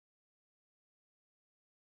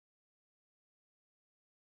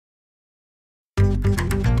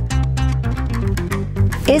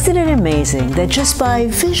Isn't it amazing that just by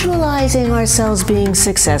visualizing ourselves being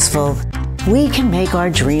successful, we can make our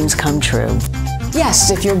dreams come true?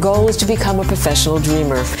 Yes, if your goal is to become a professional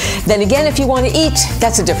dreamer. Then again, if you want to eat,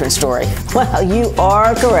 that's a different story. Well, you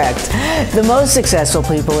are correct. The most successful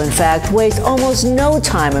people, in fact, waste almost no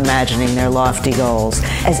time imagining their lofty goals.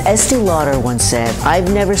 As Estee Lauder once said, "I've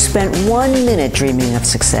never spent 1 minute dreaming of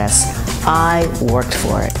success. I worked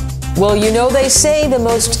for it." Well, you know, they say the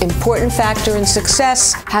most important factor in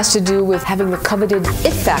success has to do with having the coveted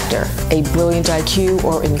it factor, a brilliant IQ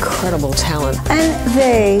or incredible talent. And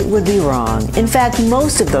they would be wrong. In fact,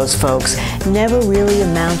 most of those folks never really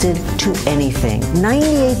amounted to anything.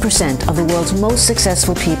 98% of the world's most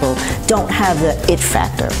successful people don't have the it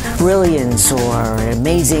factor, brilliance or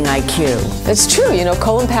amazing IQ. It's true. You know,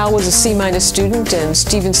 Colin Powell was a C- student and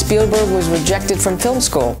Steven Spielberg was rejected from film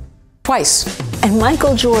school. Twice. And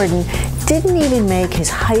Michael Jordan didn't even make his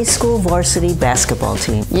high school varsity basketball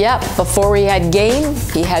team. Yep, before he had game,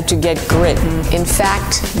 he had to get grit. In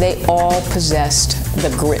fact, they all possessed the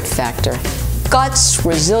grit factor. Guts,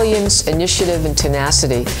 resilience, initiative, and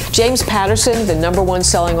tenacity. James Patterson, the #1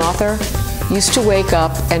 selling author, used to wake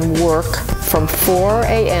up and work from 4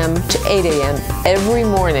 a.m. to 8 a.m. every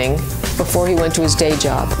morning before he went to his day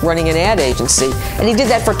job, running an ad agency. And he did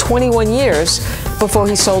that for 21 years before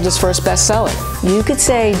he sold his first bestseller. You could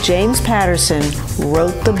say James Patterson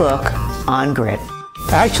wrote the book on grit.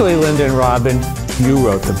 Actually, Linda and Robin, you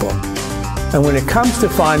wrote the book. And when it comes to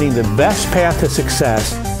finding the best path to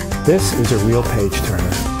success, this is a real page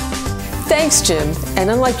turner. Thanks, Jim. And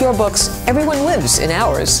unlike your books, everyone lives in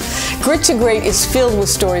ours. Grit to Great is filled with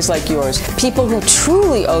stories like yours. People who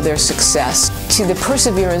truly owe their success to the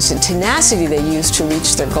perseverance and tenacity they use to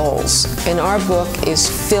reach their goals. And our book is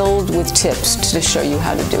filled with tips to show you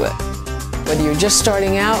how to do it. Whether you're just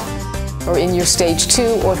starting out or in your stage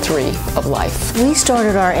 2 or 3 of life. We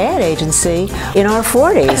started our ad agency in our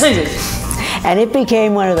 40s. And it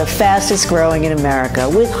became one of the fastest growing in America,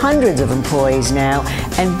 with hundreds of employees now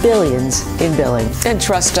and billions in billing. And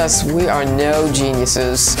trust us, we are no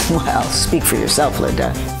geniuses. Well, speak for yourself,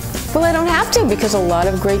 Linda. Well, I don't have to, because a lot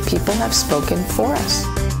of great people have spoken for us.